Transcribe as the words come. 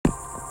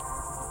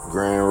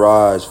Grand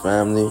Rise,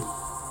 family.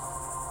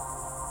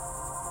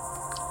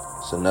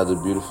 It's another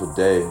beautiful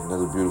day,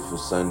 another beautiful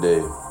Sunday,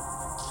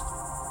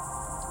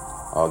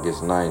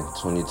 August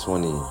 9th,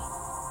 2020,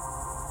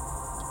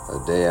 a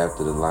day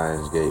after the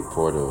Lionsgate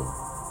portal,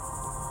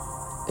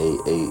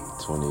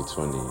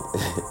 8/8/2020.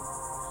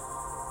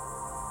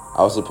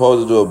 I was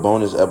supposed to do a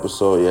bonus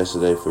episode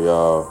yesterday for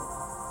y'all.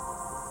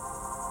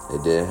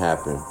 It didn't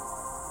happen.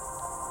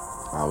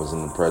 I was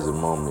in the present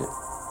moment.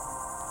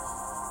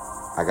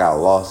 I got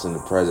lost in the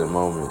present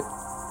moment.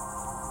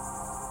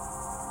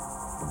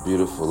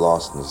 Beautiful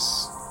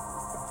lostness.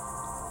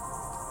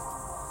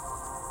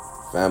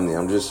 Family,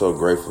 I'm just so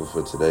grateful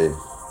for today.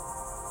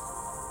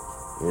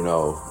 You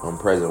know, I'm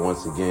present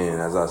once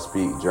again. As I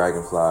speak,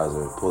 dragonflies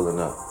are pulling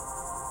up.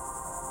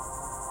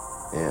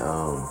 And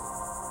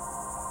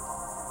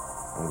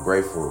I'm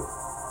grateful.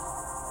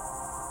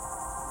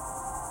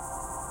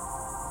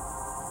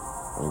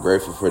 I'm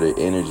grateful for the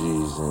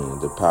energies and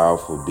the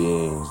powerful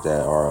beings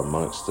that are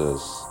amongst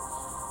us.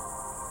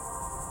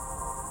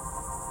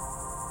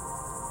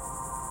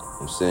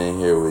 I'm sitting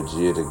here with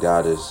Gia the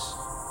Goddess.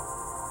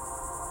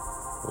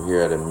 We're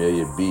here at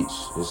Amelia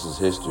Beach. This is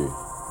history.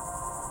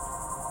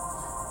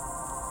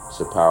 It's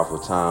a powerful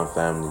time,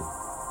 family.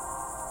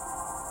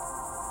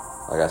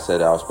 Like I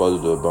said, I was supposed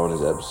to do a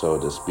bonus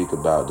episode to speak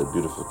about the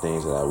beautiful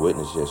things that I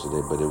witnessed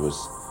yesterday, but it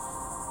was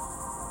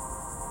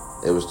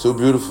too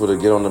beautiful to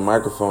get on the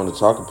microphone to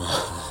talk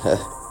about.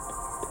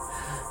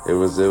 It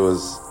was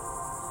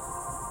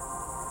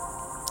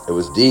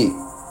deep,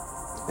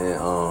 and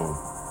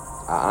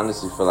I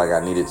honestly feel like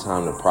I needed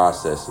time to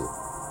process it.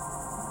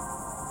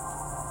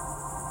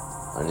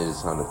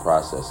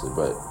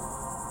 But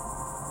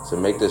to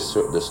make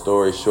the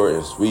story short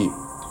and sweet,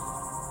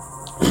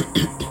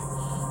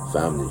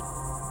 family,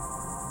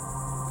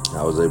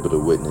 I was able to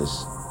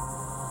witness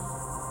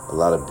a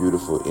lot of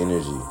beautiful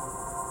energy.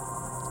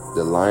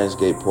 The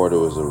Lionsgate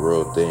portal is a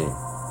real thing.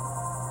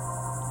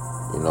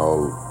 You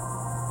know,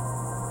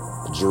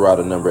 drew out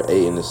a number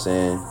 8 in the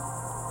sand.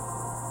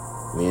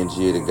 Me and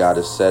Gia the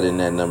Goddess sat in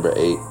that number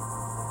 8,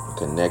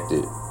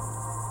 connected.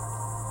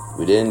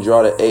 We didn't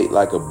draw the 8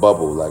 like a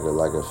bubble, like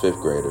a fifth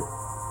grader.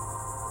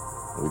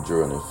 We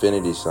drew an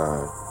infinity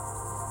sign.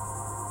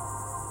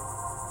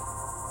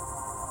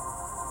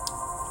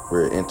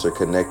 We're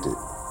interconnected.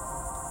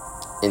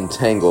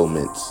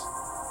 Entanglements.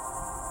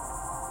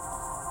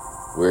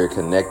 We're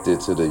connected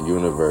to the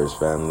universe,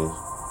 family.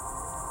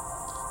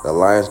 The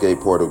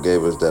Lionsgate portal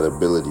gave us that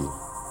ability,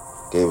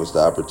 gave us the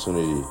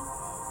opportunity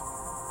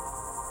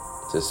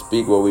to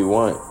speak what we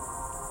want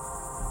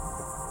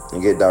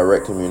and get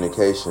direct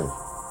communication.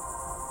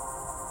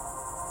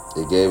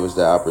 It gave us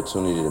the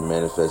opportunity to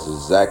manifest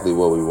exactly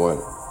what we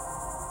want.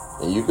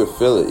 And you could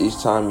feel it each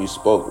time you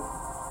spoke,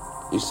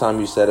 each time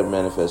you said a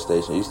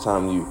manifestation, each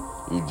time you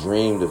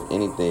dreamed of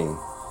anything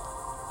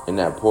in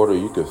that portal,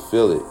 you could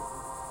feel it.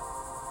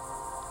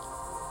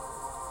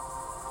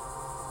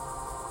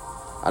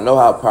 I know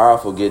how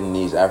powerful getting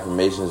these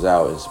affirmations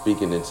out and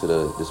speaking into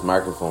this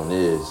microphone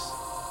is.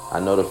 I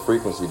know the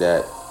frequency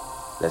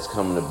that's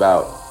coming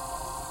about.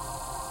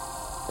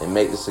 And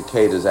make the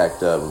cicadas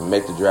act up, and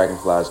make the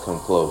dragonflies come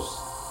close.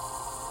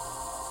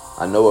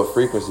 I know what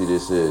frequency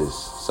this is.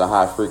 It's a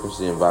high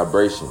frequency and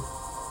vibration.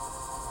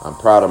 I'm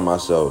proud of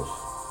myself.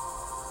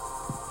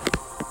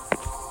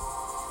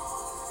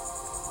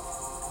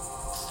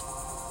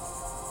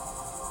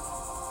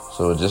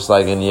 So just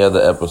like any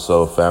other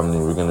episode, family,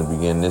 we're going to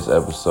begin this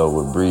episode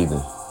with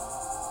breathing.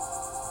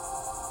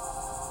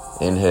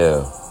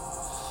 Inhale.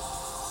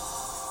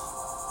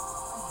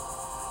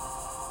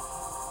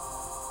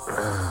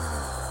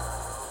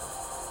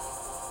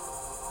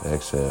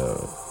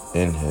 Exhale.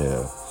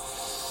 Inhale.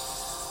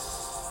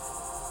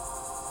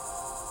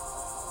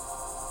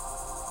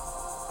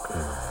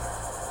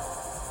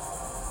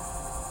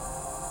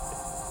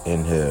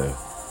 Inhale.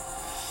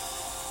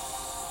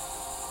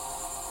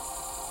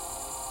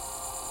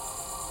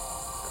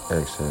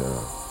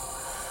 Exhale.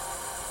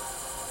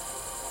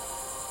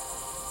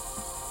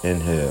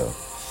 Inhale.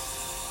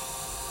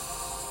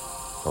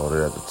 Hold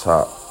it at the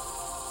top.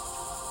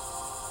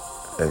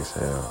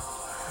 Exhale.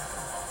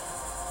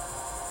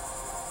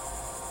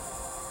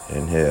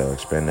 Inhale,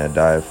 expand that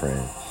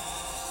diaphragm.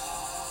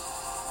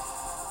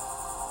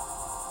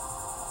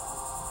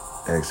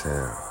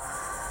 Exhale.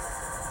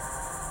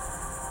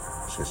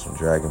 Let's get some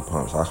dragon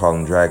pumps. I call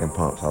them dragon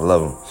pumps. I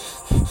love them.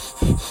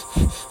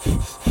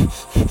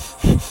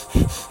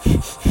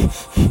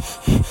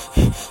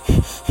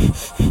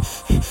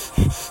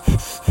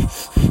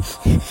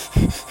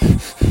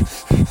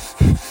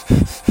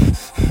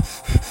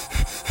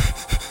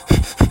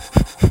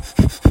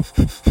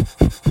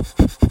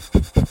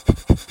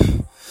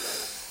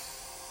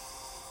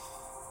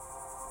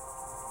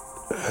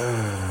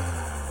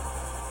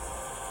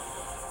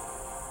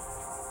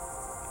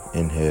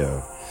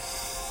 Inhale.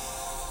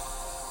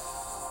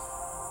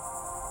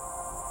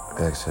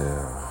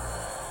 Exhale.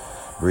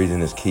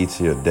 Breathing is key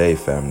to your day,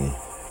 family.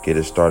 Get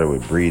it started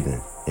with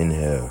breathing.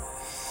 Inhale.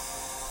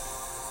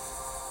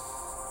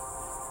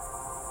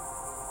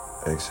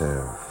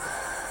 Exhale.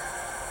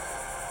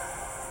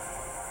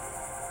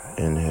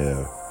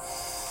 Inhale.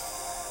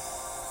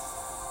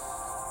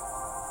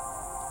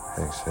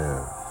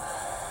 Exhale.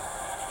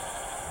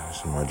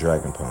 Some more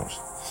dragon pumps.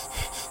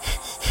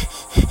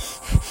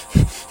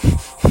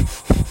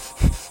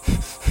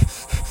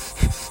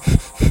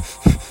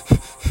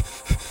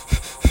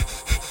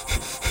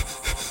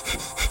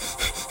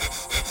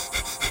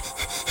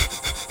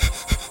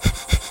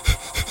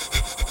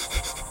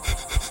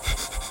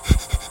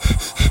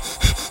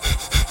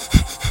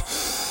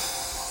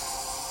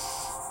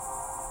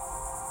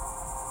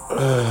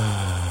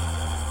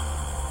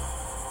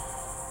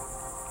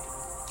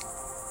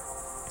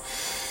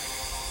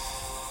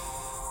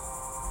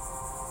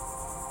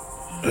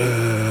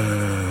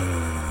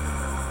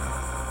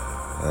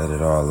 Let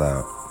it all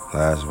out.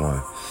 Last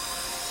one.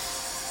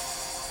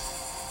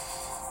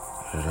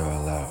 Let it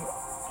all out.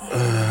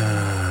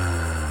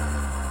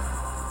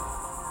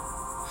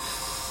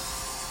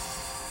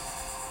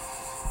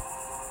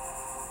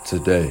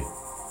 Today,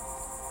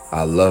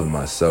 I love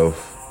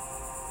myself.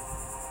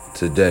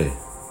 Today,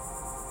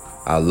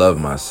 I love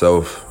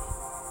myself.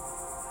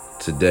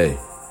 Today,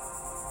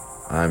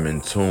 I'm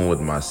in tune with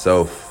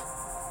myself.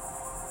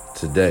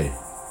 Today,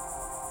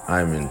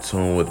 I'm in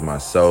tune with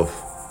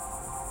myself.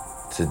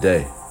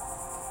 Today,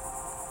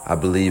 I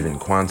believe in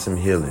quantum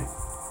healing.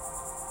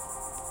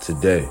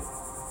 Today,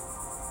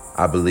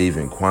 I believe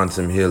in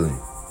quantum healing.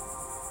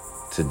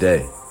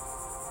 Today,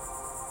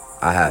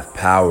 I have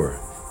power.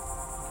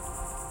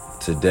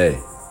 Today,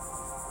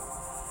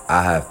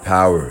 I have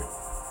power.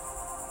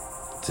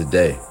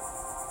 Today,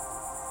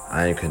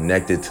 I am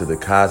connected to the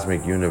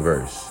cosmic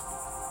universe.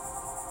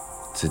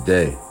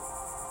 Today,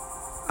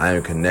 I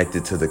am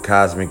connected to the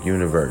cosmic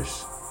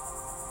universe.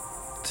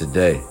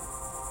 Today,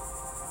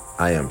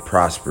 I am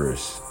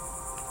prosperous.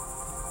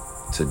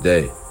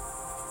 Today,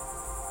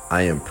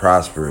 I am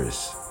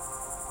prosperous.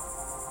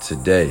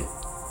 Today,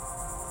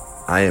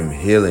 I am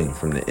healing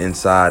from the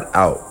inside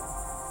out.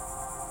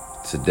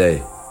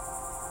 Today,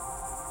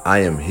 I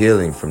am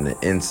healing from the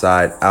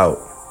inside out.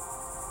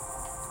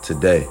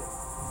 Today,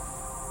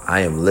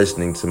 I am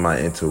listening to my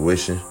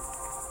intuition.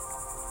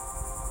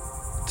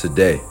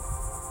 Today,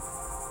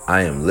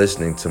 I am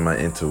listening to my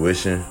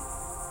intuition.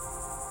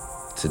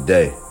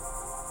 Today,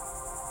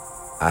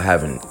 I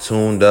have a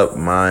tuned up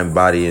mind,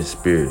 body, and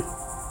spirit.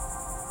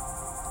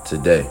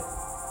 Today,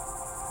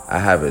 I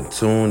have a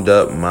tuned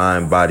up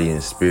mind, body,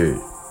 and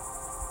spirit.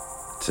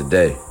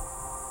 Today,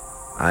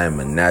 I am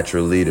a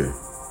natural leader.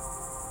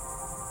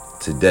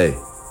 Today,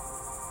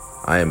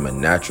 I am a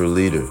natural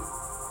leader.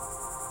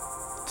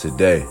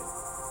 Today,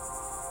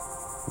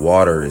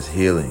 water is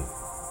healing.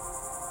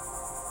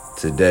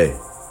 Today,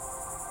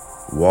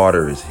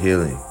 water is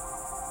healing.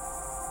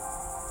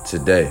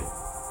 Today,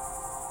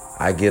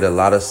 I get a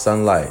lot of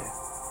sunlight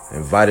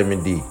and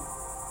vitamin D.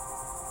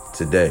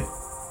 Today,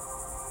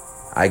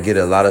 I get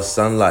a lot of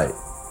sunlight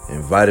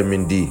and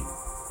vitamin D.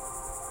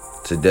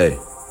 Today,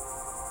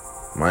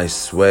 my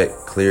sweat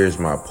clears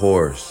my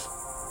pores.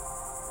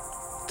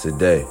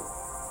 Today,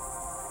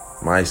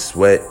 my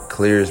sweat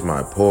clears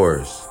my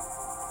pores.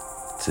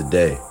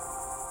 Today,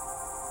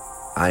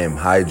 I am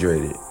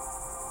hydrated.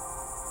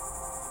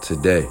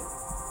 Today,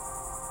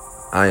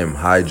 I am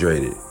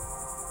hydrated.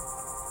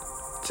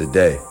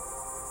 Today,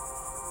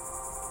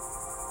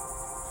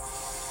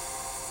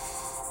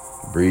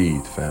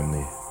 breathe,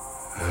 family.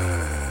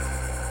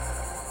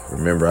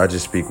 Remember, I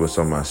just speak what's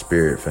on my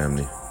spirit,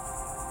 family.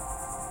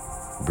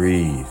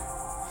 Breathe.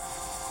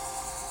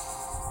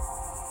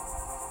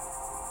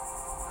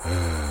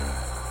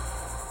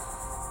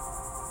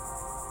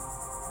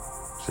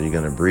 So you're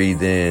going to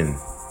breathe in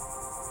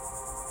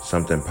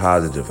something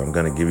positive. I'm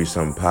going to give you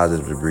something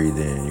positive to breathe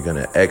in. You're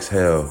going to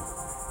exhale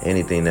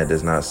anything that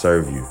does not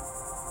serve you.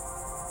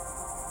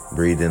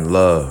 Breathe in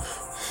love.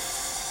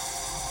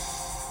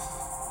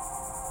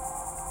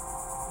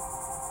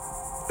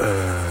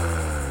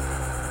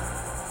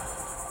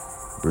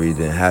 Breathe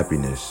in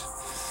happiness.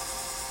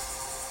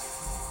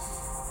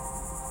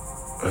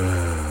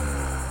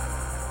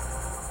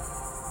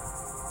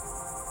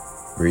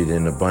 Breathe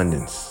in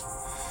abundance.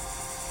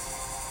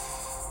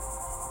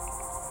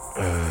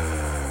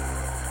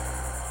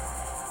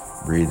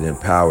 Breathe in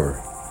power.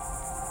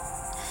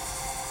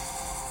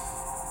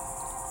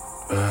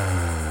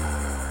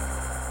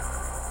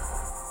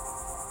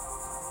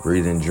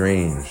 Breathe in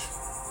dreams.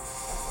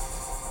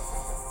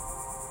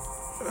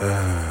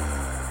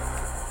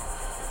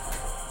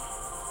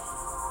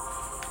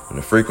 When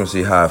the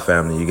frequency high,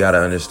 family, you got to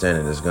understand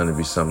that there's going to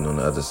be something on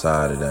the other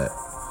side of that.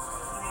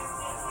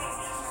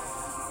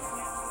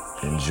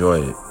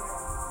 Enjoy it.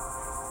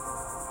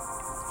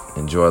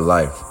 Enjoy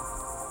life.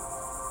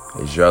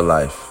 It's your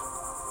life.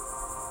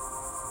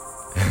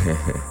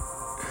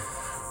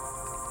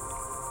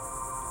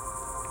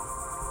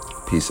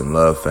 Peace and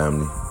love,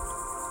 family.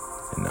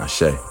 And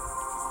Ashe.